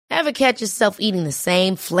Ever catch yourself eating the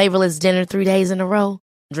same flavorless dinner 3 days in a row?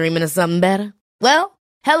 Dreaming of something better? Well,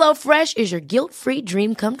 HelloFresh is your guilt-free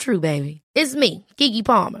dream come true, baby. It's me, Keke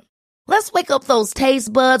Palmer. Let's wake up those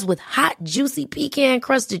taste buds with hot, juicy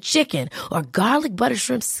pecan-crusted chicken or garlic butter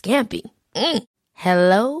shrimp scampi.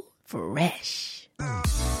 Hello Fresh.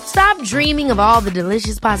 Stop dreaming of all the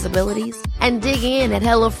delicious possibilities and dig in at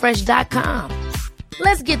HelloFresh.com.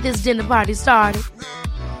 Let's get this dinner party started.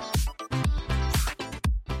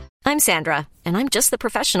 I'm Sandra, and I'm just the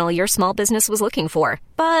professional your small business was looking for.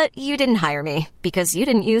 But you didn't hire me because you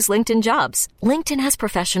didn't use LinkedIn Jobs. LinkedIn has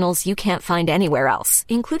professionals you can't find anywhere else,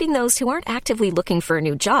 including those who aren't actively looking for a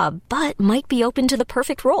new job, but might be open to the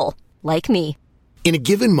perfect role, like me. In a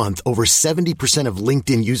given month, over 70% of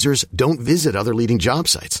LinkedIn users don't visit other leading job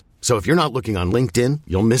sites. So if you're not looking on LinkedIn,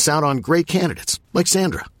 you'll miss out on great candidates like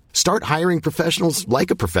Sandra. Start hiring professionals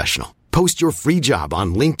like a professional. Post your free job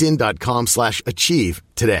on linkedin.com/achieve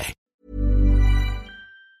today.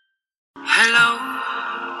 Hello,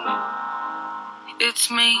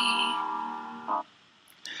 it's me.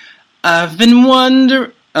 I've been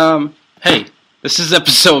wondering. Hey, this is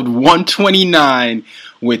episode 129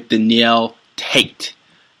 with Danielle Tate.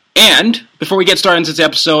 And before we get started into this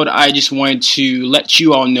episode, I just wanted to let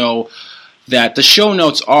you all know that the show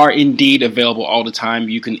notes are indeed available all the time.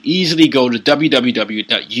 You can easily go to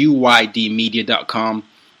www.uydmedia.com,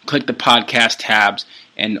 click the podcast tabs,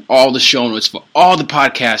 and all the show notes for all the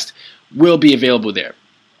podcasts will be available there.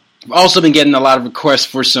 I've also been getting a lot of requests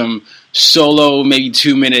for some solo, maybe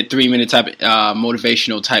 2-minute, 3-minute type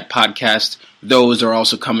motivational type podcasts. Those are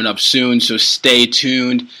also coming up soon, so stay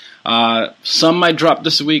tuned. Some might drop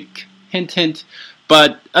this week, hint, hint.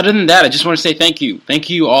 But other than that, I just want to say thank you. Thank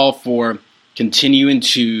you all for continuing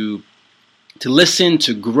to listen,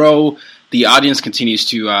 to grow. The audience continues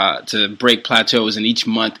to break plateaus, and each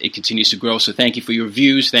month it continues to grow. So thank you for your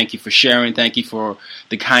views. Thank you for sharing. Thank you for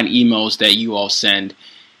the kind emails that you all send.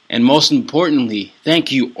 And most importantly,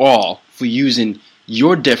 thank you all for using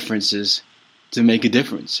your differences to make a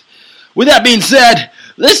difference. With that being said,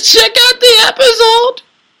 let's check out the episode.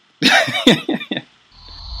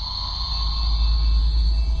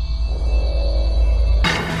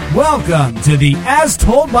 Welcome to the As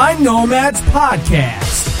Told by Nomads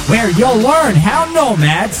podcast, where you'll learn how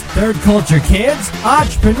nomads, third culture kids,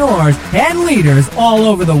 entrepreneurs, and leaders all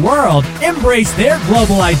over the world embrace their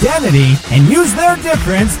global identity and use their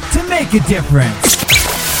difference to make a difference.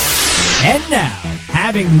 And now,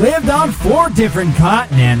 having lived on 4 different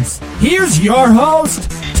continents, here's your host,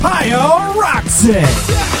 Tayo Roxy.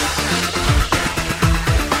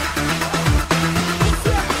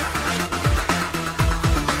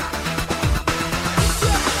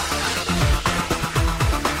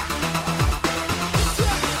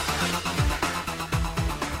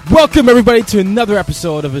 Welcome, everybody, to another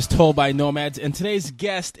episode of As Told by Nomads, and today's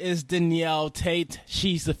guest is Danielle Tate.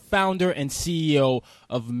 She's the founder and CEO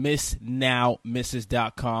of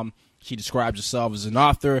MissNowMrs.com. She describes herself as an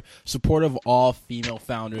author, supportive of all female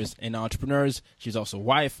founders and entrepreneurs. She's also a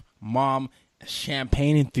wife, mom, a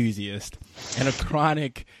champagne enthusiast, and a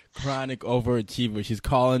chronic overachiever. She's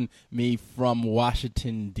calling me from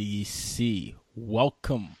Washington, D.C.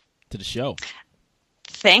 Welcome to the show.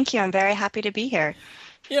 Thank you. I'm very happy to be here.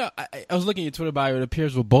 Yeah, I was looking at your Twitter bio. It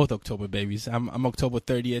appears we're both October babies. I'm October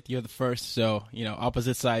 30th. You're the first, so,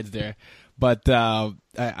 opposite sides there. But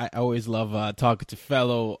I always love talking to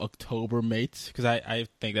fellow October mates because I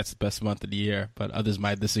think that's the best month of the year, but others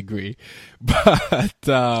might disagree. But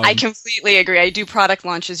I completely agree. I do product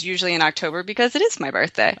launches usually in October because it is my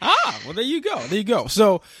birthday. Well, there you go.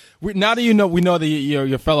 So now that we know that you're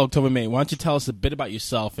your fellow October mate, why don't you tell us a bit about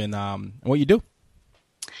yourself and what you do?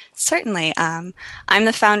 Certainly. I'm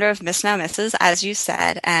the founder of Miss Now Mrs., as you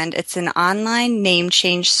said, and it's an online name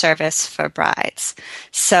change service for brides.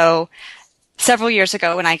 So several years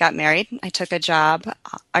ago when I got married, I took a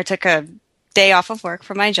day off of work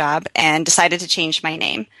for my job and decided to change my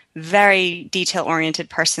name. Very detail-oriented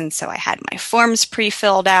person, so I had my forms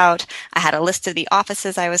pre-filled out. I had a list of the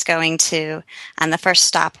offices I was going to, and the first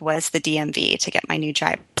stop was the DMV to get my new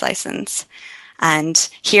driver's license. And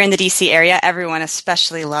here in the DC area, everyone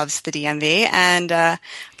especially loves the DMV, and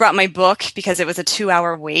brought my book because it was a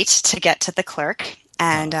 2-hour wait to get to the clerk,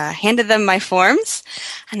 and handed them my forms.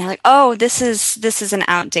 And they're like, oh, this is an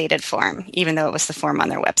outdated form, even though it was the form on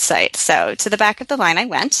their website. So to the back of the line I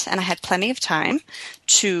went, and I had plenty of time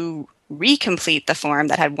to recomplete the form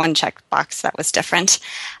that had one checkbox that was different.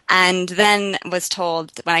 And then was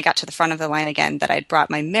told when I got to the front of the line again that I'd brought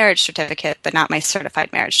my marriage certificate, but not my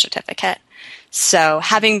certified marriage certificate. So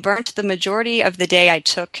having burnt the majority of the day I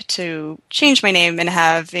took to change my name and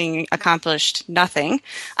having accomplished nothing,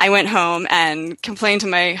 I went home and complained to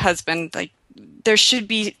my husband, like, there should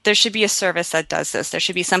be a service that does this. There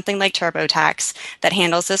should be something like TurboTax that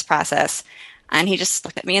handles this process. And he just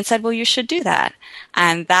looked at me and said, well, you should do that.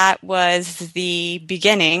 And that was the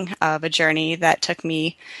beginning of a journey that took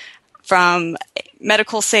me from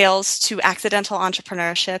medical sales to accidental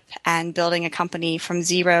entrepreneurship and building a company from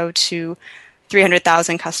zero to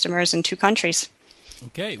 300,000 customers in 2 countries.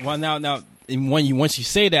 Okay. Well, now, once you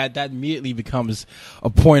say that immediately becomes a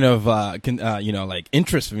point of,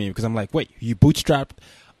 interest for me, because I'm like, wait, you bootstrapped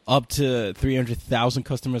up to 300,000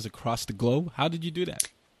 customers across the globe? How did you do that?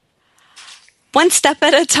 One step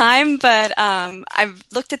at a time, but I've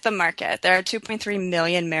looked at the market. There are 2.3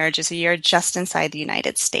 million marriages a year just inside the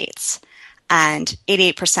United States. And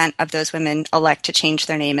 88% of those women elect to change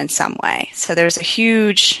their name in some way. So there's a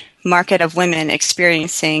huge market of women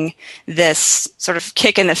experiencing this sort of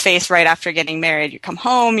kick in the face right after getting married. You come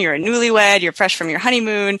home, you're a newlywed, you're fresh from your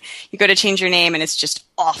honeymoon, you go to change your name, and it's just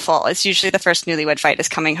awful. It's usually the first newlywed fight is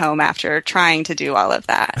coming home after trying to do all of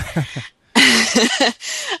that.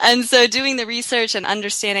 And so doing the research and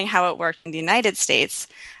understanding how it worked in the United States,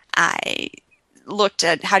 I looked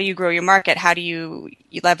at how do you grow your market? How do you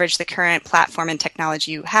leverage the current platform and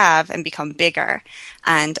technology you have and become bigger?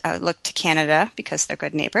 And I looked to Canada because they're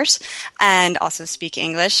good neighbors and also speak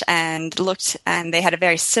English, and they had a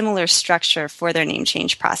very similar structure for their name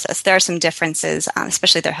change process. There are some differences,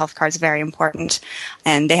 especially their health card is very important,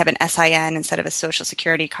 and they have an SIN instead of a social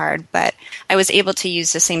security card, but I was able to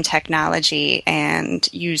use the same technology and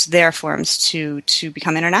use their forms to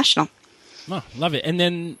become international. Oh, love it. And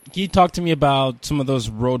then can you talk to me about some of those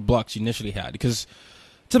roadblocks you initially had? Because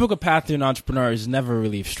typical path to an entrepreneur is never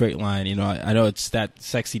really a straight line. You know, I know it's that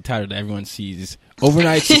sexy title that everyone sees,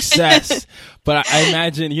 overnight success. But I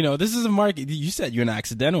imagine, this is a market. You said you're an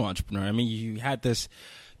accidental entrepreneur. I mean, you had this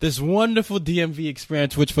wonderful DMV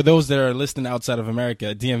experience, which for those that are listening outside of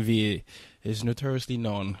America, DMV is notoriously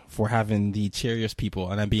known for having the cheeriest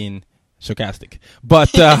people, and I'm being sarcastic.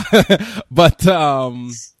 But,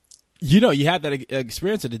 you had that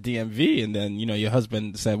experience at the DMV, and then, your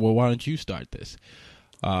husband said, well, why don't you start this?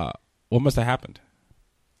 What must have happened?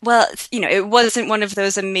 Well, it wasn't one of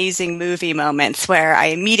those amazing movie moments where I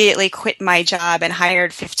immediately quit my job and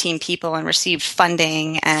hired 15 people and received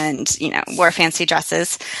funding and, wore fancy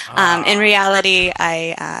dresses. In reality,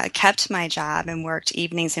 I kept my job and worked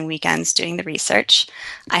evenings and weekends doing the research.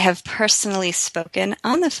 I have personally spoken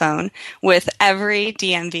on the phone with every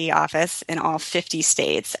DMV office in all 50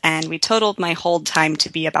 states, and we totaled my hold time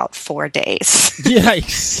to be about 4 days.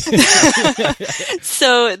 Yikes.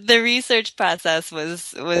 So the research process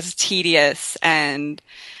was tedious and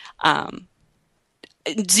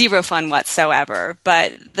zero fun whatsoever.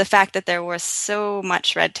 But the fact that there was so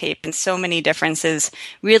much red tape and so many differences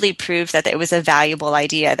really proved that it was a valuable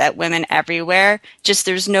idea, that women everywhere,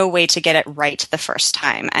 there's no way to get it right the first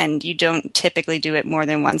time. And you don't typically do it more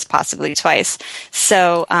than once, possibly twice.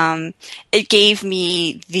 So it gave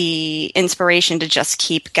me the inspiration to just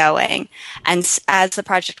keep going. And as the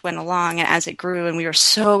project went along and as it grew and we were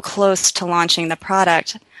so close to launching the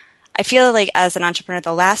product, I feel like as an entrepreneur,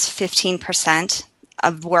 the last 15%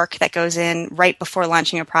 of work that goes in right before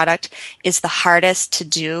launching a product is the hardest to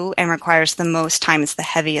do and requires the most time. It's the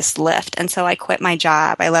heaviest lift. And so I quit my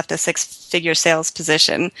job. I left a 6-figure sales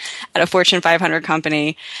position at a Fortune 500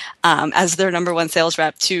 company as their number one sales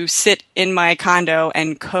rep to sit in my condo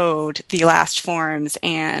and code the last forms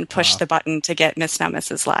and push the button to get Miss Now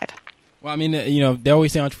Mrs. live. Well, I mean, they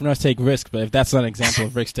always say entrepreneurs take risks, but if that's not an example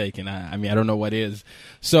of risk taking, I don't know what is.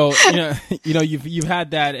 So, you've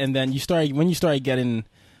had that, and then when you started getting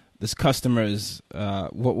this customers,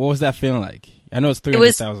 what was that feeling like? I know it's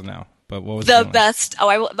 300,000 now, but what was the best?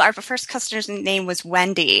 Our first customer's name was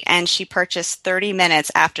Wendy, and she purchased 30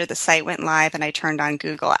 minutes after the site went live, and I turned on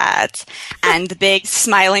Google Ads. And the big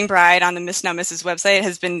smiling bride on the Miss Now Mrs. website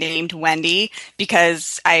has been named Wendy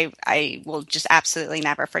because I will just absolutely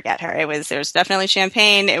never forget her. There was definitely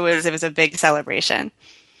champagne. It was a big celebration.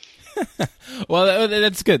 Well,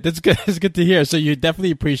 that's good. That's good. It's good to hear. So you're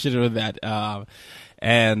definitely appreciative of that.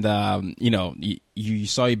 You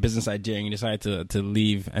saw your business idea and you decided to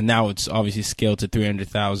leave, and now it's obviously scaled to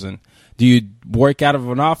 300,000. Do you work out of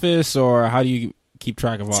an office, or how do you keep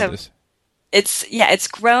track of all this? It's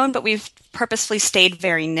grown, but we've purposefully stayed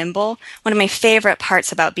very nimble. One of my favorite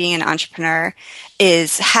parts about being an entrepreneur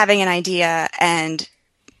is having an idea and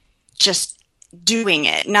just doing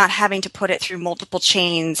it, not having to put it through multiple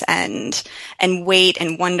chains and wait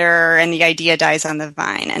and wonder, and the idea dies on the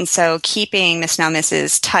vine. And so keeping Miss Now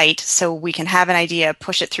Misses tight so we can have an idea,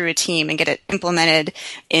 push it through a team, and get it implemented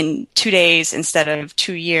in 2 days instead of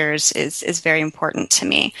 2 years is very important to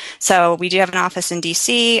me. So we do have an office in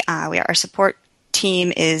DC. Our support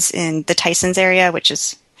team is in the Tysons area, which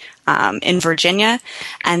is in Virginia.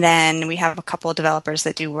 And then we have a couple of developers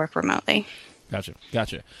that do work remotely. Gotcha.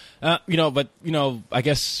 I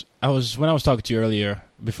guess when I was talking to you earlier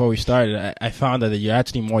before we started, I found that you're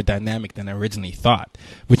actually more dynamic than I originally thought,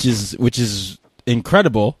 which is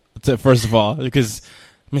incredible. First of all, because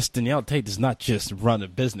Miss Danielle Tate does not just run a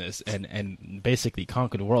business and basically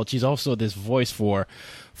conquer the world. She's also this voice for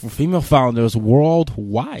female founders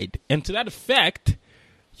worldwide. And to that effect,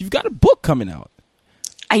 you've got a book coming out.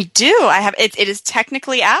 I do. I have. It is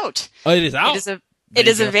technically out. Oh, it is out. It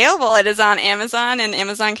is available. It is on Amazon and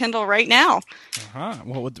Amazon Kindle right now.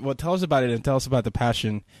 Well, tell us about it, and tell us about the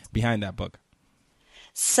passion behind that book.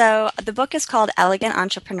 So the book is called Elegant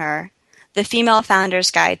Entrepreneur: The Female Founder's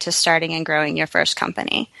Guide to Starting and Growing Your First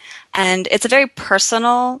Company. And it's a very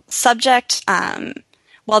personal subject.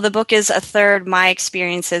 While the book is a third my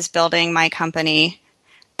experiences building my company,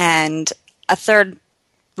 and a third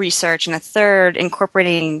research, and a third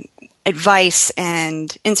incorporating advice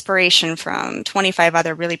and inspiration from 25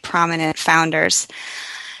 other really prominent founders.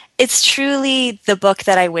 It's truly the book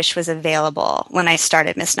that I wish was available when I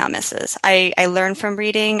started Miss Now Misses. I learned from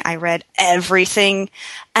reading. I read everything.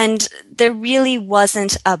 And there really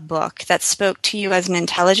wasn't a book that spoke to you as an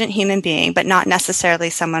intelligent human being, but not necessarily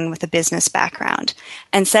someone with a business background,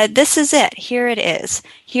 and said, this is it. Here it is.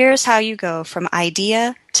 Here's how you go from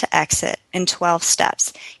idea to exit in 12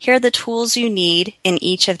 steps. Here are the tools you need in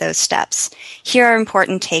each of those steps. Here are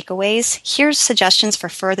important takeaways. Here's suggestions for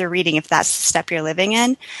further reading if that's the step you're living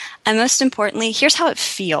in. And most importantly, here's how it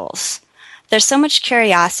feels. There's so much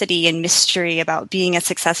curiosity and mystery about being a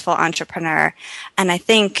successful entrepreneur. And I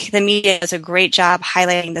think the media does a great job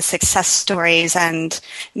highlighting the success stories and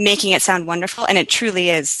making it sound wonderful. And it truly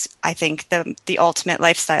is, I think, the ultimate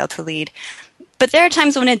lifestyle to lead. But there are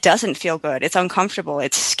times when it doesn't feel good. It's uncomfortable.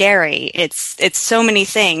 It's scary. It's so many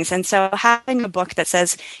things. And so having a book that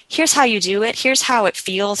says, here's how you do it, here's how it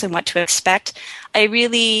feels and what to expect,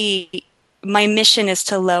 my mission is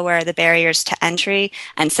to lower the barriers to entry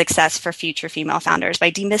and success for future female founders by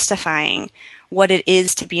demystifying what it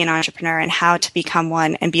is to be an entrepreneur and how to become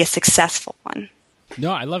one and be a successful one.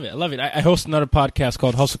 No, I love it. I host another podcast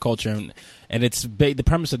called Hustle Culture, and it's the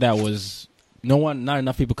premise of that was not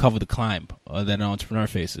enough people cover the climb that an entrepreneur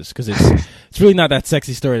faces, because it's really not that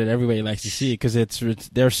sexy story that everybody likes to see, because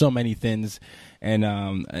there are so many things,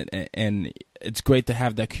 and it's great to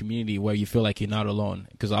have that community where you feel like you're not alone,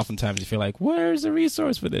 because oftentimes you feel like, where's the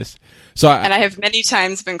resource for this? And I have many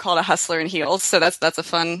times been called a hustler in heels, so that's a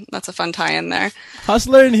fun tie-in there.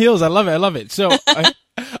 Hustler in heels, I love it. So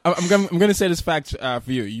I'm going to say this fact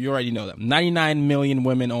for you. You already know that 99 million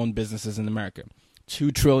women-owned businesses in America.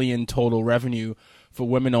 2 trillion total revenue for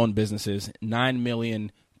women-owned businesses. 9 million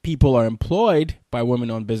people are employed by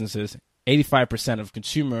women-owned businesses. 85% of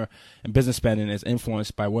consumer and business spending is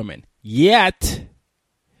influenced by women. Yet,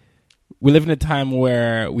 we live in a time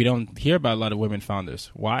where we don't hear about a lot of women founders.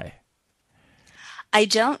 Why? I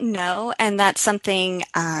don't know, and that's something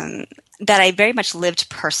that I very much lived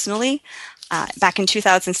personally. Back in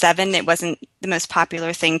 2007, it wasn't the most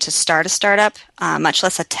popular thing to start a startup, much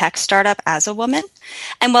less a tech startup, as a woman.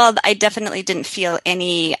 And while I definitely didn't feel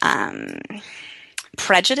any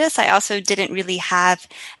prejudice, I also didn't really have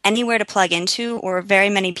anywhere to plug into or very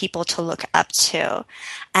many people to look up to.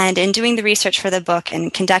 And in doing the research for the book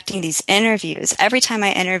and conducting these interviews, every time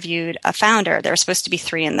I interviewed a founder, there were supposed to be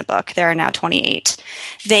 3 in the book, there are now 28,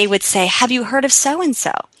 they would say, have you heard of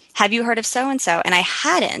so-and-so? Have you heard of so-and-so? And I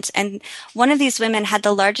hadn't. And one of these women had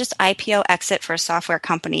the largest IPO exit for a software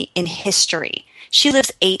company in history. She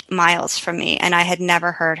lives 8 miles from me, and I had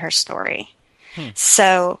never heard her story.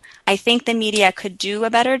 So I think the media could do a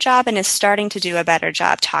better job and is starting to do a better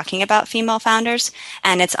job talking about female founders.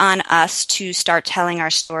 And it's on us to start telling our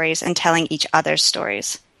stories and telling each other's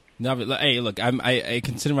stories. No, but, hey, look, I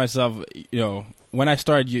consider myself, when I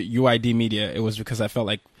started UID Media, it was because I felt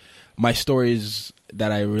like my stories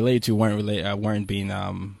that I relate to weren't being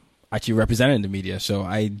actually represented in the media. So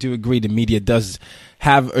I do agree the media does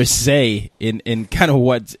have a say in kind of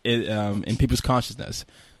what in people's consciousness.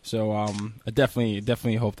 So I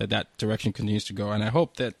definitely hope that direction continues to go, and I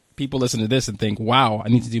hope that people listen to this and think, wow, I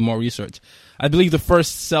need to do more research. I believe the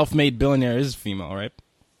first self-made billionaire is female, right?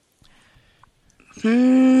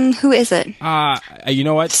 Who is it? You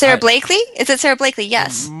know what? Sarah Blakely? Is it Sarah Blakely?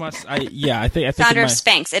 Yes. I think Founder of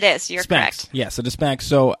Spanx. It is. You're Spanx. Correct. Yeah, so the Spanx.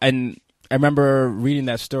 So, and I remember reading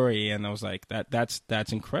that story, and I was like, that's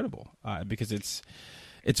incredible, because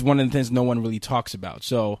it's one of the things no one really talks about.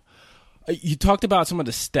 So, you talked about some of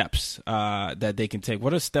the steps that they can take.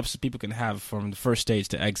 What are steps that people can have from the first stage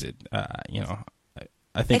to exit?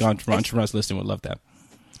 I think entrepreneurs listening would love that.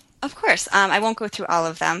 Of course. I won't go through all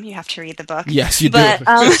of them. You have to read the book. Yes, you do. But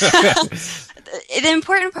the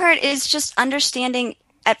important part is just understanding,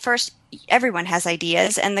 at first, everyone has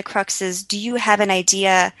ideas, and the crux is, do you have an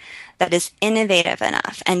idea that is innovative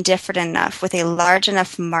enough and different enough with a large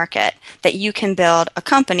enough market that you can build a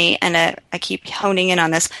company, and I keep honing in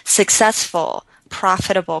on this, successful,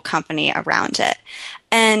 profitable company around it?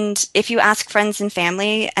 And if you ask friends and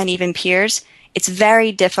family and even peers, it's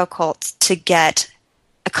very difficult to get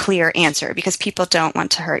a clear answer because people don't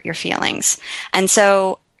want to hurt your feelings. And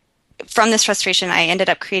so from this frustration, I ended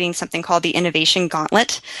up creating something called the Innovation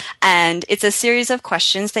Gauntlet. And it's a series of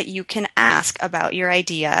questions that you can ask about your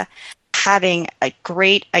idea. Having a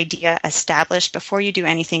great idea established before you do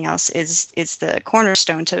anything else is the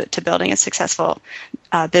cornerstone to building a successful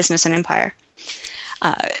business and empire.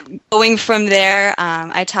 Going from there,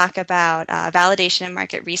 I talk about validation and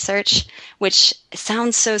market research, which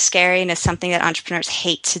sounds so scary and is something that entrepreneurs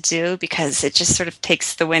hate to do because it just sort of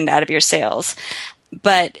takes the wind out of your sails.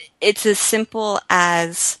 But it's as simple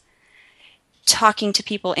as talking to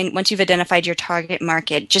people, and once you've identified your target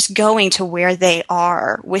market, just going to where they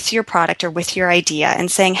are with your product or with your idea and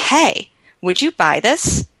saying, hey, would you buy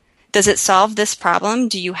this? Does it solve this problem?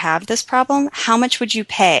 Do you have this problem? How much would you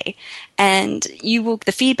pay? And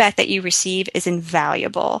the feedback that you receive is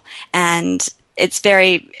invaluable. And it's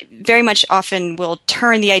very, very much often will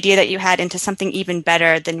turn the idea that you had into something even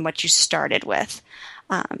better than what you started with.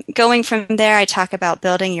 Going from there, I talk about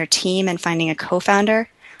building your team and finding a co-founder.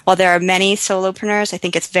 While there are many solopreneurs, I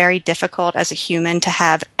think it's very difficult as a human to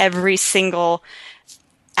have every single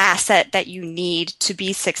asset that you need to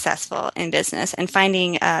be successful in business, and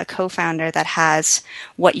finding a co-founder that has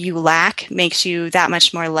what you lack makes you that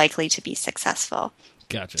much more likely to be successful.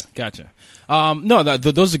 Gotcha. No,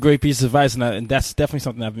 those are great pieces of advice, and that's definitely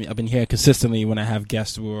something I've been hearing consistently when I have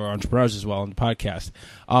guests who are entrepreneurs as well on the podcast.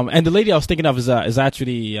 And the lady I was thinking of is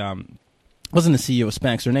actually wasn't the CEO of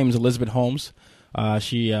Spanx. Her name is Elizabeth Holmes.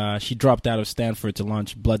 She dropped out of Stanford to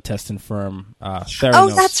launch blood testing firm Theranos. Oh,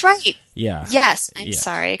 that's right. Yeah. Yes. I'm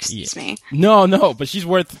sorry. Excuse me. No, but she's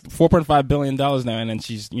worth $4.5 billion now, and then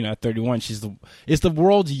she's at 31. She's the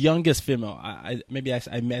world's youngest female. I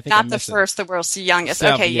think not the first, the world's youngest.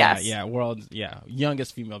 Okay, yes.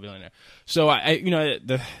 Youngest female billionaire. So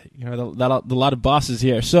the lot of bosses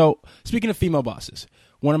here. So speaking of female bosses,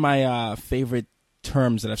 one of my favorite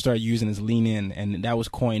terms that I've started using is lean in, and that was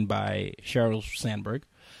coined by Sheryl Sandberg,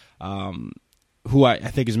 who I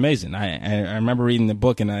think is amazing. I remember reading the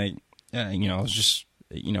book, and I was just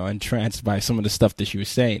entranced by some of the stuff that she was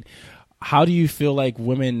saying. How do you feel like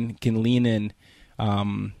women can lean in? How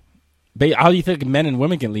do you think men and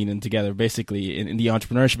women can lean in together, basically, in the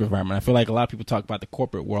entrepreneurship environment? I feel like a lot of people talk about the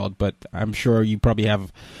corporate world, but I'm sure you probably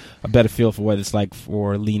have a better feel for what it's like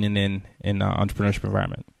for leaning in the entrepreneurship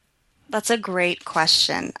environment. That's a great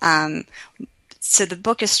question. So the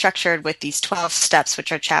book is structured with these 12 steps,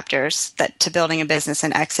 which are chapters to building a business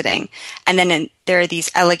and exiting. And then there are these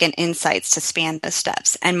elegant insights to span those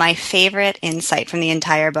steps. And my favorite insight from the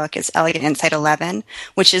entire book is Elegant Insight 11,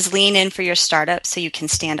 which is lean in for your startup so you can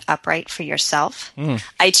stand upright for yourself.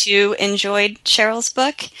 I too enjoyed Sheryl's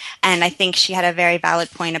book, and I think she had a very valid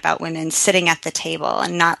point about women sitting at the table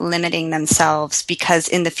and not limiting themselves because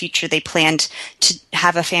in the future they planned to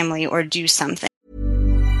have a family or do something.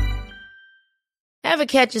 Ever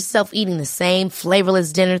catch yourself eating the same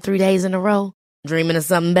flavorless dinner 3 days in a row? Dreaming of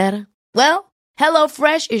something better? Well,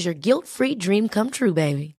 HelloFresh is your guilt-free dream come true,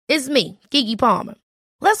 baby. It's me, Keke Palmer.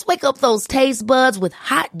 Let's wake up those taste buds with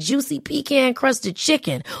hot, juicy pecan-crusted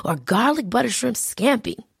chicken or garlic butter shrimp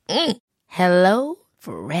scampi. Hello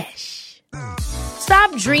Fresh.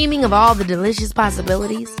 Stop dreaming of all the delicious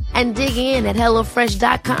possibilities and dig in at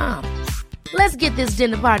HelloFresh.com. Let's get this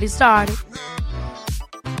dinner party started.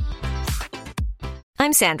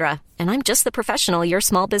 I'm Sandra, and I'm just the professional your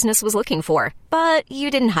small business was looking for. But you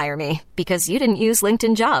didn't hire me because you didn't use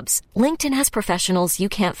LinkedIn Jobs. LinkedIn has professionals you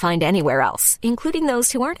can't find anywhere else, including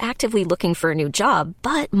those who aren't actively looking for a new job,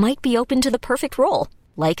 but might be open to the perfect role,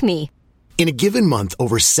 like me. In a given month,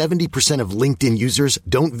 over 70% of LinkedIn users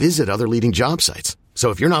don't visit other leading job sites. So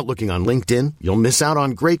if you're not looking on LinkedIn, you'll miss out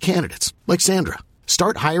on great candidates like Sandra.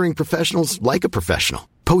 Start hiring professionals like a professional.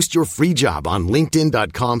 Post your free job on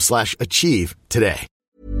linkedin.com/achieve today.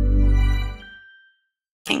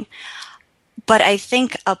 But I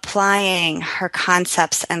think applying her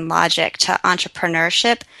concepts and logic to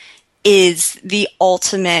entrepreneurship is the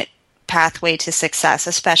ultimate pathway to success,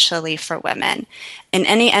 especially for women. In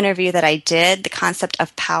any interview that I did, the concept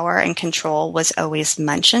of power and control was always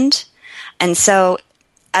mentioned. And so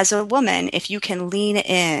as a woman, if you can lean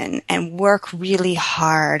in and work really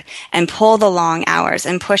hard and pull the long hours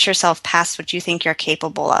and push yourself past what you think you're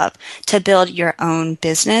capable of to build your own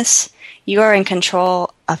business, you are in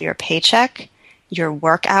control of your paycheck, your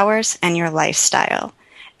work hours, and your lifestyle.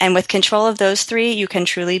 And with control of those three, you can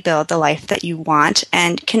truly build the life that you want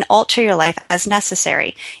and can alter your life as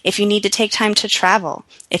necessary. If you need to take time to travel,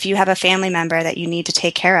 if you have a family member that you need to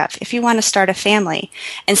take care of, if you want to start a family,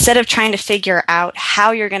 instead of trying to figure out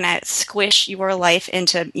how you're going to squish your life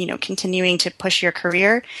into, continuing to push your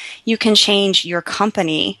career, you can change your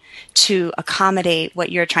company to accommodate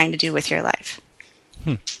what you're trying to do with your life.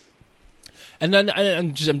 And then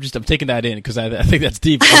I'm taking that in because I think that's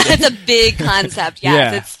deep. It's a big concept,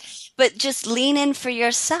 yes. Yeah. But just lean in for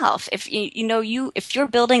yourself. If if you're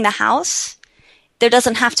building the house, there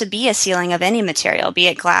doesn't have to be a ceiling of any material, be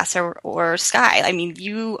it glass or sky. I mean,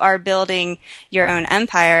 you are building your own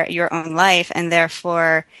empire, your own life, and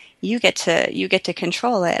therefore you get to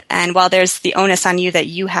control it. And while there's the onus on you that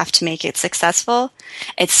you have to make it successful,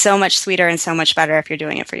 it's so much sweeter and so much better if you're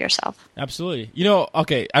doing it for yourself. Absolutely.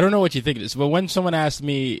 Okay, I don't know what you think of this, but when someone asks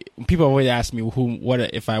me, people always ask me what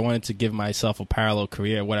if I wanted to give myself a parallel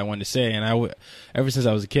career, what I wanted to say, and ever since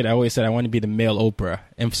I was a kid, I always said I want to be the male Oprah.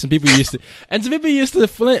 And some people used to wince.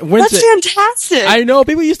 That's fantastic. I know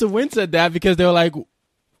people used to wince at that because they were like,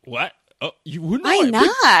 "What? Oh, why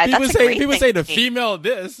not? People say the female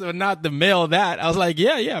this or not the male that." I was like,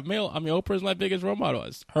 yeah, male. I mean, Oprah's my biggest role model.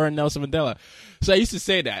 It's her and Nelson Mandela. So I used to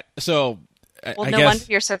say that. So I no guess, wonder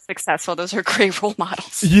you're so successful. Those are great role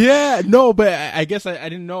models. Yeah, no, but I guess I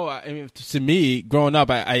didn't know. I mean, to me, growing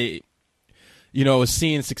up, I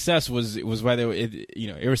seeing success was whether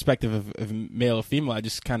irrespective of male or female. I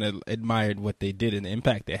just kind of admired what they did and the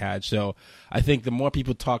impact they had. So I think the more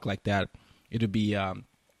people talk like that, it'd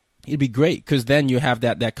be great because then you have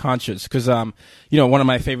that conscience. Because one of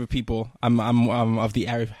my favorite people, I'm of the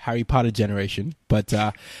Harry Potter generation, but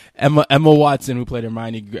Emma Watson, who played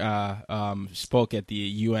Hermione, spoke at the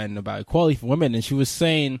UN about equality for women, and she was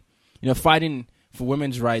saying, fighting for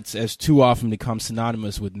women's rights has too often become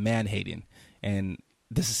synonymous with man hating, and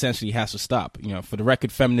this essentially has to stop. For the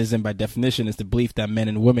record, feminism by definition is the belief that men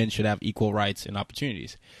and women should have equal rights and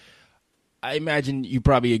opportunities. I imagine you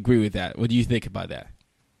probably agree with that. What do you think about that?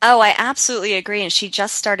 Oh, I absolutely agree. And she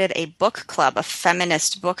just started a book club, a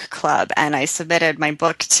feminist book club. And I submitted my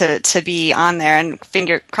book to be on there, and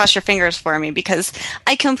cross your fingers for me, because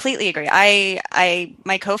I completely agree.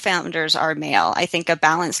 My co-founders are male. I think a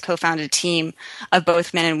balanced co-founded team of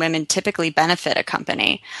both men and women typically benefit a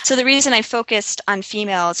company. So the reason I focused on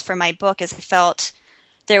females for my book is I felt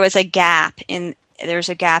there's a gap in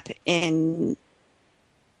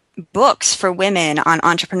books for women on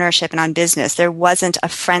entrepreneurship and on business. There wasn't a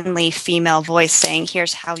friendly female voice saying,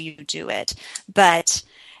 here's how you do it. But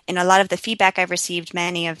in a lot of the feedback I've received,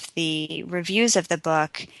 many of the reviews of the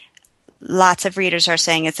book, lots of readers are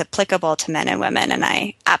saying it's applicable to men and women. And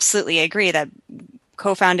I absolutely agree that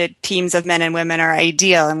co-founded teams of men and women are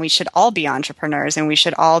ideal, and we should all be entrepreneurs, and we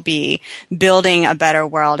should all be building a better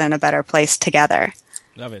world and a better place together.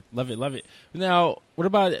 Love it, love it, love it. Now, what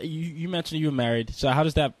about you mentioned you were married. So how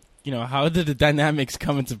does that, how did the dynamics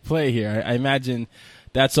come into play here? I imagine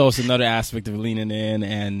that's also another aspect of leaning in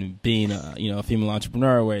and being a female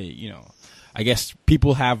entrepreneur where, I guess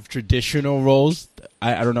people have traditional roles.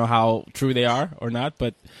 I don't know how true they are or not,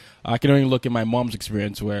 but I can only look at my mom's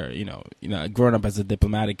experience where, growing up as a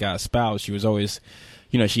diplomatic spouse, she was always,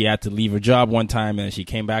 she had to leave her job one time and she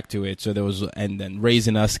came back to it. So and then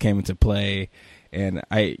raising us came into play. And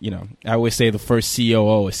I always say the first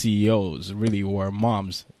COO or CEOs really were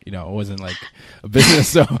moms. It wasn't like a business.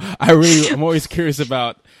 So I'm always curious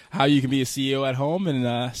about how you can be a CEO at home and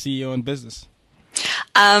a CEO in business.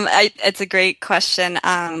 It's a great question.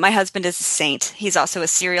 My husband is a saint. He's also a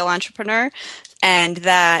serial entrepreneur. And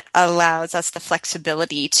that allows us the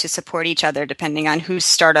flexibility to support each other depending on whose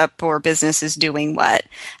startup or business is doing what.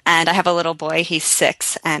 And I have a little boy, he's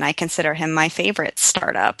 6, and I consider him my favorite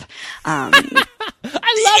startup. I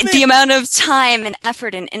love it. The amount of time and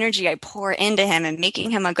effort and energy I pour into him and making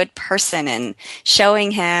him a good person and showing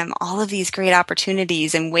him all of these great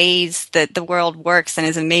opportunities and ways that the world works and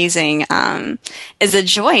is amazing is a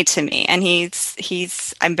joy to me. And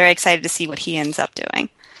I'm very excited to see what he ends up doing.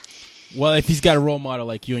 Well, if he's got a role model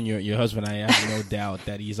like you and your husband, I have no doubt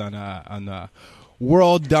that he's on a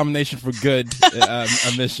world domination for good a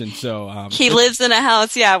mission. So he lives in a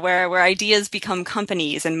house, where ideas become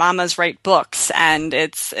companies and mamas write books, and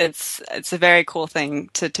it's a very cool thing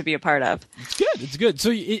to be a part of. It's good.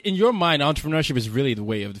 So in your mind, entrepreneurship is really the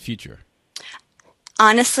way of the future.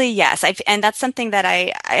 Honestly, yes. And that's something that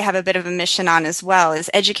I have a bit of a mission on as well, is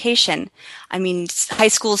education. I mean, high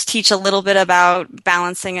schools teach a little bit about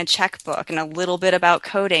balancing a checkbook and a little bit about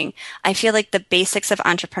coding. I feel like the basics of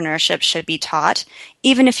entrepreneurship should be taught.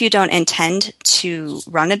 Even if you don't intend to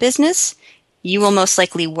run a business, you will most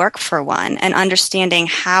likely work for one, and understanding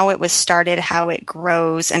how it was started, how it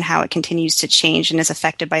grows, and how it continues to change and is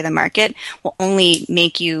affected by the market will only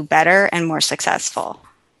make you better and more successful.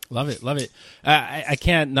 Love it. I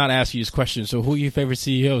can't not ask you this question. So who are your favorite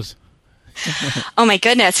CEOs? Oh my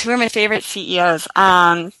goodness, who are my favorite CEOs?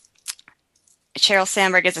 Sheryl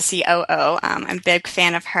Sandberg is a COO. I'm a big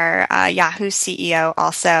fan of her. Yahoo CEO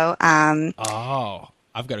also. I've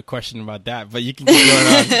got a question about that, but you can keep going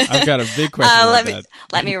on. I've got a big question about that.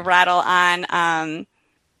 Let me rattle on. I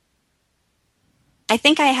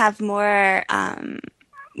think I have more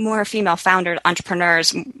female founder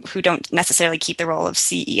entrepreneurs who don't necessarily keep the role of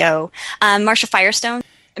CEO. Marsha Firestone.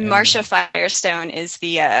 Marsha Firestone is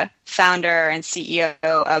the founder and CEO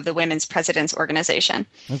of the Women's Presidents Organization.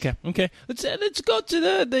 Okay. Let's go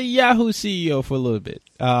to the Yahoo CEO for a little bit.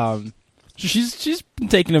 So she's been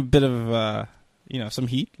taking a bit of some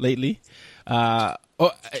heat lately,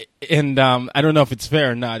 and I don't know if it's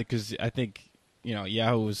fair or not, because I think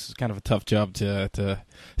Yahoo was kind of a tough job to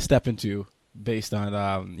step into, based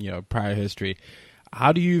on prior history.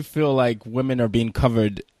 How do you feel like women are being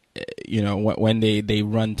covered, when they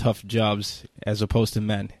run tough jobs as opposed to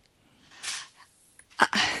men?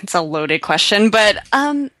 It's a loaded question, but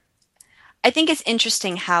I think it's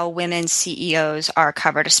interesting how women CEOs are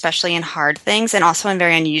covered, especially in hard things and also in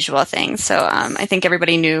very unusual things. So I think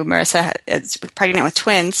everybody knew Marissa is pregnant with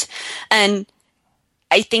twins, and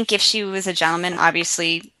I think if she was a gentleman,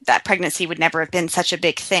 obviously that pregnancy would never have been such a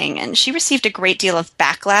big thing. And she received a great deal of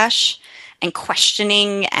backlash and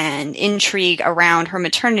questioning and intrigue around her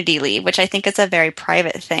maternity leave, which I think is a very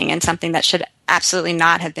private thing and something that should absolutely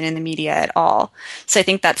not have been in the media at all. So I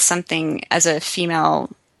think that's something, as a female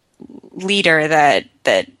leader,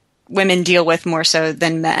 that women deal with more so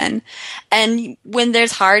than men. And when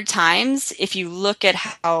there's hard times, if you look at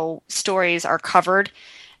how stories are covered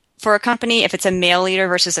for a company, if it's a male leader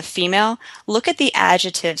versus a female, look at the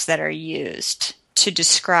adjectives that are used to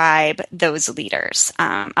describe those leaders.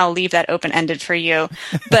 I'll leave that open-ended for you,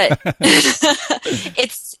 but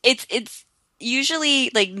it's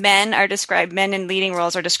usually like men in leading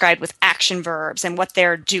roles are described with action verbs and what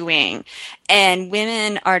they're doing, and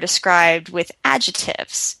women are described with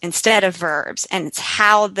adjectives instead of verbs, and it's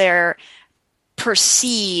how they're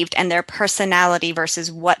perceived and their personality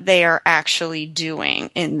versus what they are actually doing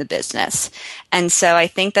in the business. And so I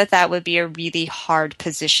think that would be a really hard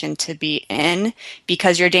position to be in,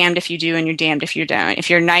 because you're damned if you do and you're damned if you don't. If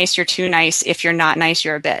you're nice, you're too nice. If you're not nice,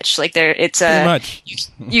 you're a bitch. Like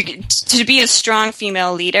to be a strong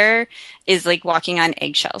female leader is like walking on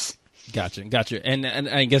eggshells. Gotcha. And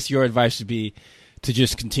I guess your advice would be to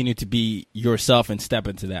just continue to be yourself and step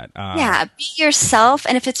into that. Be yourself.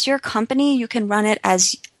 And if it's your company, you can run it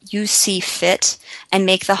as you see fit and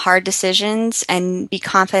make the hard decisions and be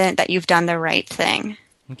confident that you've done the right thing.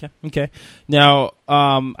 Okay. Now,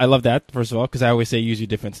 I love that, first of all, because I always say use your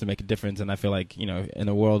difference to make a difference. And I feel like, in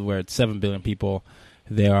a world where it's 7 billion people,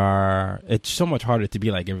 it's so much harder to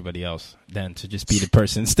be like everybody else than to just be the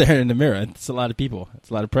person staring in the mirror. It's a lot of people. It's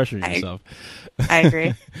a lot of pressure on yourself. I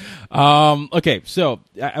agree. Okay, so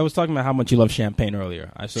I was talking about how much you love champagne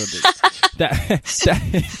earlier. I saw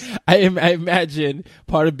that I imagine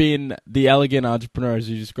part of being the elegant entrepreneur, as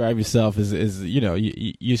you describe yourself, is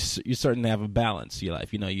you certainly have a balance to your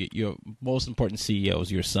life. Your most important CEO is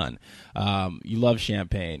your son. You love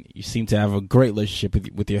champagne. You seem to have a great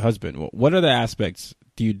relationship with your husband. What other aspects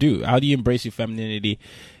do you do? How do you embrace your femininity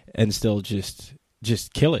and still just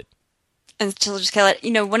kill it? And still just kill it.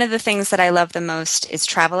 One of the things that I love the most is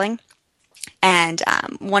traveling. And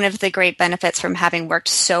one of the great benefits from having worked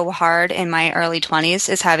so hard in my early 20s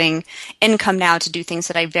is having income now to do things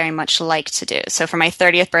that I very much like to do. So for my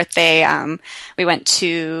 30th birthday, we went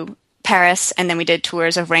to Paris, and then we did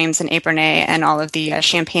tours of Reims and Epernay and all of the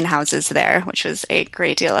champagne houses there, which was a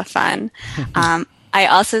great deal of fun. I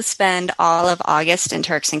also spend all of August in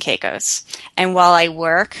Turks and Caicos. And while I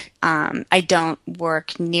work, I don't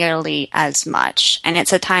work nearly as much. And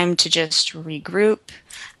it's a time to just regroup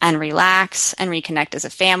and relax and reconnect as a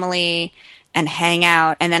family and hang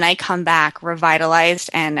out. And then I come back revitalized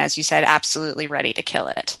and, as you said, absolutely ready to kill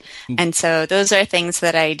it. And so those are things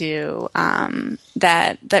that I do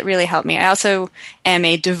that really help me. I also am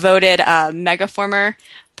a devoted Megaformer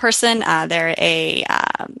person. They're a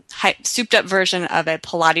souped up version of a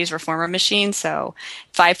Pilates reformer machine. So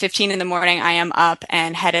 5:15 in the morning, I am up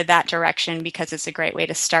and headed that direction because it's a great way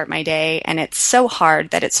to start my day. And it's so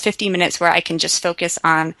hard that it's 50 minutes where I can just focus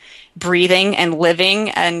on breathing and living.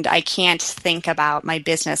 And I can't think about my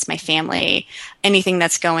business, my family, anything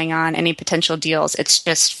that's going on, any potential deals. It's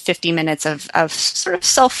just 50 minutes of sort of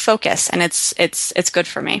self-focus. And it's good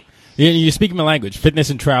for me. You speak my language. Fitness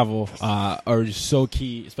and travel are just so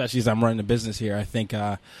key, especially as I'm running a business here. I think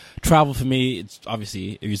travel for me,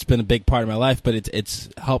 it's been a big part of my life, but it's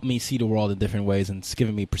helped me see the world in different ways, and it's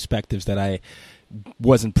given me perspectives that I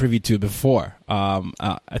wasn't privy to before.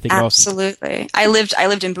 I think absolutely. I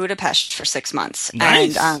lived in Budapest for 6 months.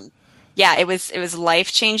 Nice. And yeah, it was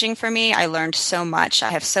life-changing for me. I learned so much. I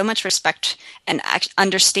have so much respect and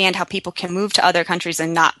understand how people can move to other countries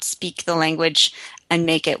and not speak the language and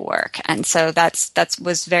make it work. And so that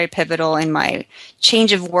was very pivotal in my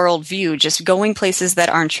change of worldview. Just going places that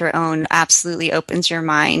aren't your own absolutely opens your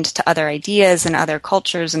mind to other ideas and other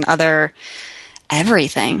cultures and other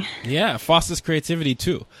everything. Yeah, fosters creativity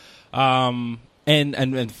too. And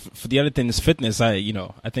for the other thing is fitness. I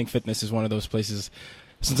think fitness is one of those places.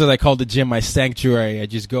 Sometimes I call the gym my sanctuary. I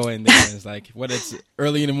just go in there and it's like, whether it's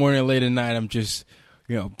early in the morning or late at night, I'm just,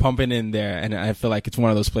 pumping in there. And I feel like it's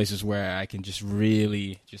one of those places where I can just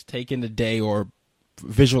really just take in the day or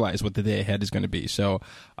visualize what the day ahead is going to be. So,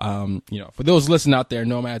 for those listening out there,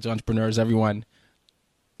 nomads, entrepreneurs, everyone,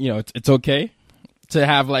 it's okay to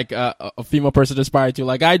have like a female person to aspire to,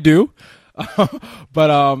 like I do.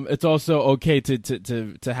 But it's also okay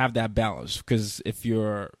to have that balance, because if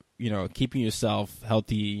you're keeping yourself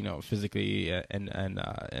healthy, physically and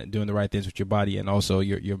doing the right things with your body and also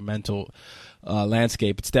your mental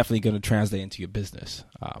landscape, it's definitely going to translate into your business.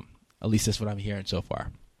 At least that's what I'm hearing so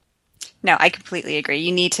far. No, I completely agree.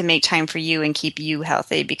 You need to make time for you and keep you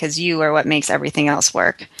healthy, because you are what makes everything else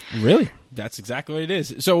work. Really? That's exactly what it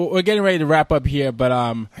is. So we're getting ready to wrap up here, but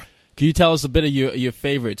can you tell us a bit of your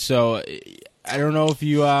favorites? So I don't know if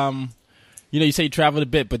you, you say you traveled a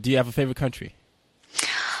bit, but do you have a favorite country?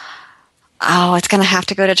 Oh, it's going to have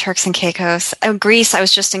to go to Turks and Caicos. Oh, Greece. I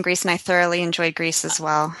was just in Greece, and I thoroughly enjoyed Greece as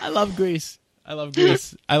well. I love Greece. I love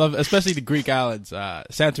especially the Greek islands.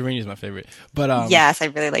 Santorini is my favorite. But yes, I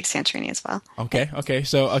really like Santorini as well. Okay.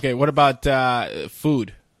 So, what about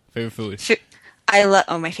food? Favorite food? I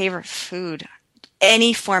love my favorite food.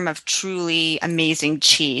 Any form of truly amazing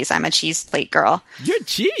cheese. I'm a cheese plate girl. You're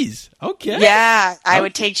cheese? Okay. Yeah, I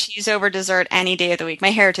would take cheese over dessert any day of the week.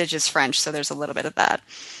 My heritage is French, so there's a little bit of that.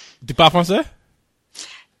 Tu parles français?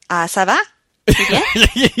 Ça va?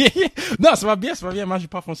 Non, ça va bien. Moi, je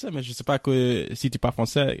parle français, mais je sais pas si tu parles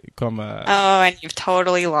français comme. Oh, and you've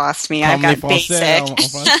totally lost me. I've got basic.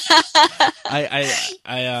 I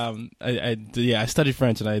studied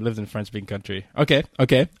French and I lived in a French-speaking country.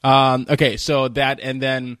 Okay. So that, and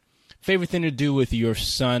then favorite thing to do with your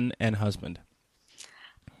son and husband.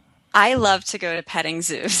 I love to go to petting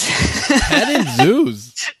zoos. Petting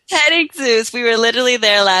zoos? Petting zoos. We were literally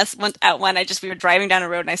there we were driving down a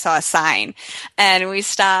road and I saw a sign and we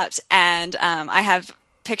stopped, and I have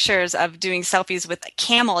pictures of doing selfies with a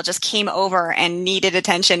camel just came over and needed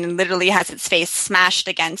attention and literally has its face smashed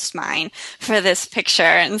against mine for this picture.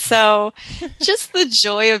 And so just the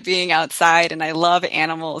joy of being outside, and I love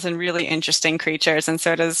animals and really interesting creatures, and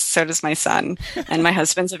so does my son, and my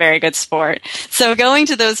husband's a very good sport. So going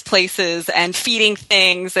to those places and feeding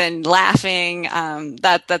things and laughing,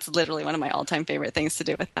 that's literally one of my all-time favorite things to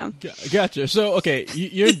do with them. Gotcha. So, okay,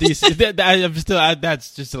 you're in DC.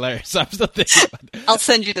 That's just hilarious. I'm still thinking about it. I'll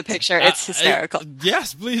send you the picture. It's hysterical.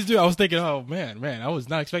 Yes, please do. I was thinking, oh man, I was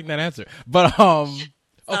not expecting that answer. But okay.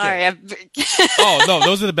 Sorry. Oh no,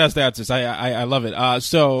 those are the best answers. I love it.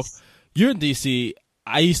 So you're in DC.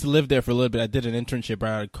 I used to live there for a little bit. I did an internship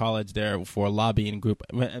right out of college there for a lobbying group.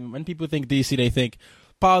 And when people think DC, they think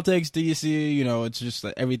politics, DC. It's just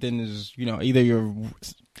like everything is either you're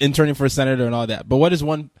interning for a senator and all that. But what is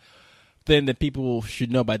one thing that people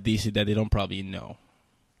should know about DC that they don't probably know?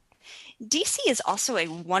 DC is also a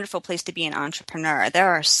wonderful place to be an entrepreneur. There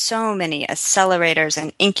are so many accelerators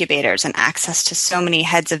and incubators and access to so many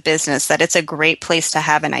heads of business that it's a great place to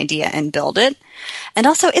have an idea and build it. And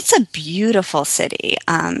also, it's a beautiful city,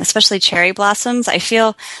 especially cherry blossoms. I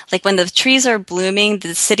feel like when the trees are blooming,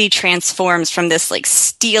 the city transforms from this like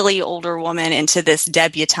steely older woman into this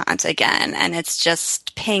debutante again. And it's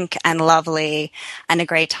just pink and lovely and a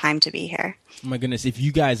great time to be here. My goodness, if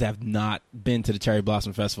you guys have not been to the Cherry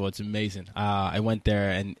Blossom Festival, it's amazing. I went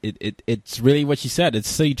there, and it's really what she said.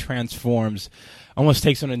 It really transforms, almost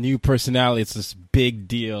takes on a new personality. It's this big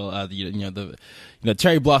deal. The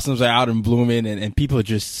cherry blossoms are out and blooming, and people are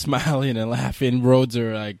just smiling and laughing. Roads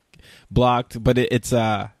are like blocked, but it's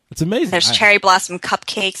amazing. There's cherry blossom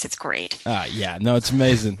cupcakes. It's great. It's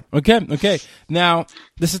amazing. Okay. Now,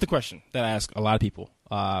 this is the question that I ask a lot of people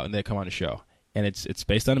when they come on the show. And it's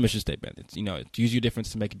based on a mission statement. It's use your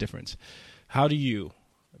difference to make a difference. How do you,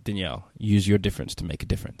 Danielle, use your difference to make a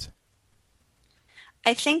difference?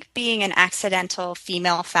 I think being an accidental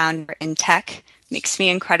female founder in tech makes me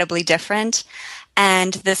incredibly different.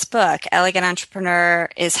 And this book, Elegant Entrepreneur,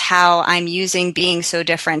 is how I'm using being so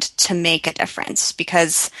different to make a difference,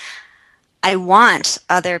 because I want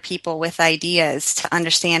other people with ideas to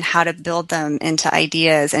understand how to build them into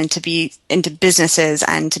ideas and to be into businesses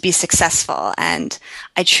and to be successful. And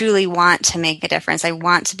I truly want to make a difference. I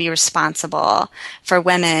want to be responsible for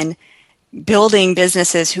women building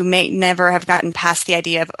businesses who may never have gotten past the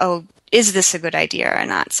idea of, oh, is this a good idea or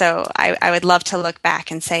not? So I would love to look back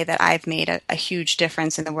and say that I've made a huge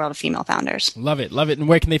difference in the world of female founders. Love it. And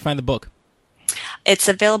where can they find the book? It's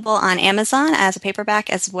available on Amazon as a paperback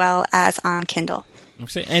as well as on Kindle.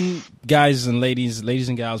 Okay. And guys and ladies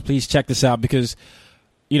and gals, please check this out, because,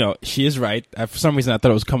 she is right. For some reason, I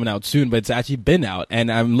thought it was coming out soon, but it's actually been out. And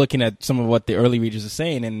I'm looking at some of what the early readers are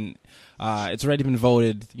saying, and it's already been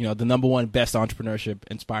voted, the number one best entrepreneurship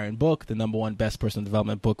inspiring book, the number one best personal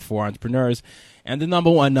development book for entrepreneurs, and the number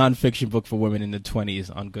one nonfiction book for women in the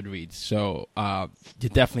 20s on Goodreads. So you're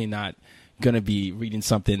definitely not going to be reading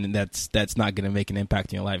something that's not going to make an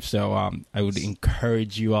impact in your life. So I would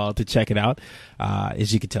encourage you all to check it out.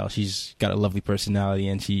 As you can tell, she's got a lovely personality,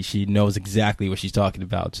 and she knows exactly what she's talking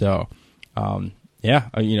about. So the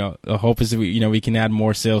hope is that we can add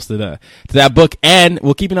more sales to that book, and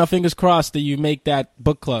we're keeping our fingers crossed that you make that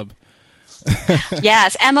book club.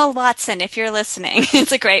 Yes, Emma Watson, if you're listening,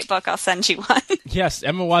 it's a great book. I'll send you one. Yes,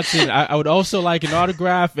 Emma Watson. I would also like an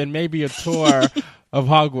autograph and maybe a tour of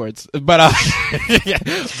Hogwarts, but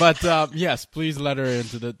yes, please let her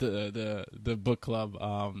into the book club.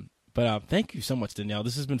 But thank you so much, Danielle.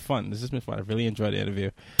 This has been fun. I really enjoyed the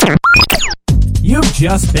interview. You've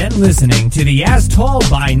just been listening to the As Told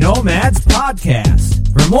by Nomads podcast.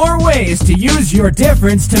 For more ways to use your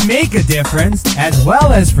difference to make a difference, as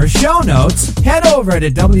well as for show notes, head over to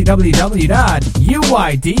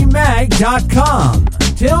www.uydmag.com.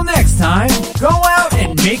 Till next time, go out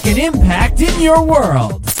and make an impact in your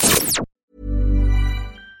world.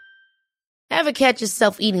 Ever catch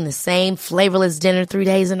yourself eating the same flavorless dinner 3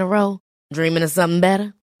 days in a row? Dreaming of something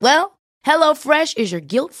better? Well, HelloFresh is your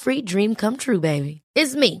guilt-free dream come true, baby.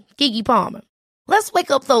 It's me, Keke Palmer. Let's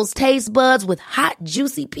wake up those taste buds with hot,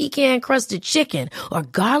 juicy pecan-crusted chicken or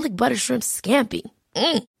garlic butter shrimp scampi.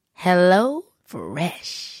 Hello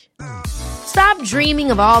Fresh. Stop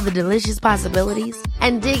dreaming of all the delicious possibilities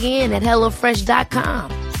and dig in at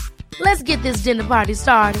HelloFresh.com. Let's get this dinner party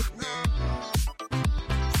started.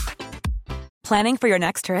 Planning for your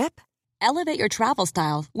next trip? Elevate your travel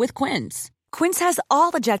style with Quince. Quince has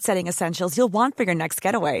all the jet-setting essentials you'll want for your next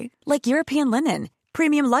getaway, like European linen,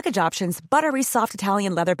 premium luggage options, buttery soft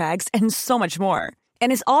Italian leather bags, and so much more.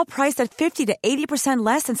 And is all priced at 50 to 80%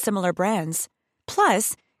 less than similar brands.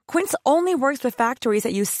 Plus, Quince only works with factories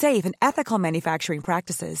that use safe and ethical manufacturing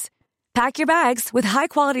practices. Pack your bags with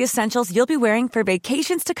high-quality essentials you'll be wearing for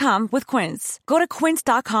vacations to come with Quince. Go to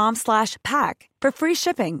quince.com/pack for free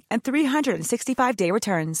shipping and 365-day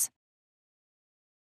returns.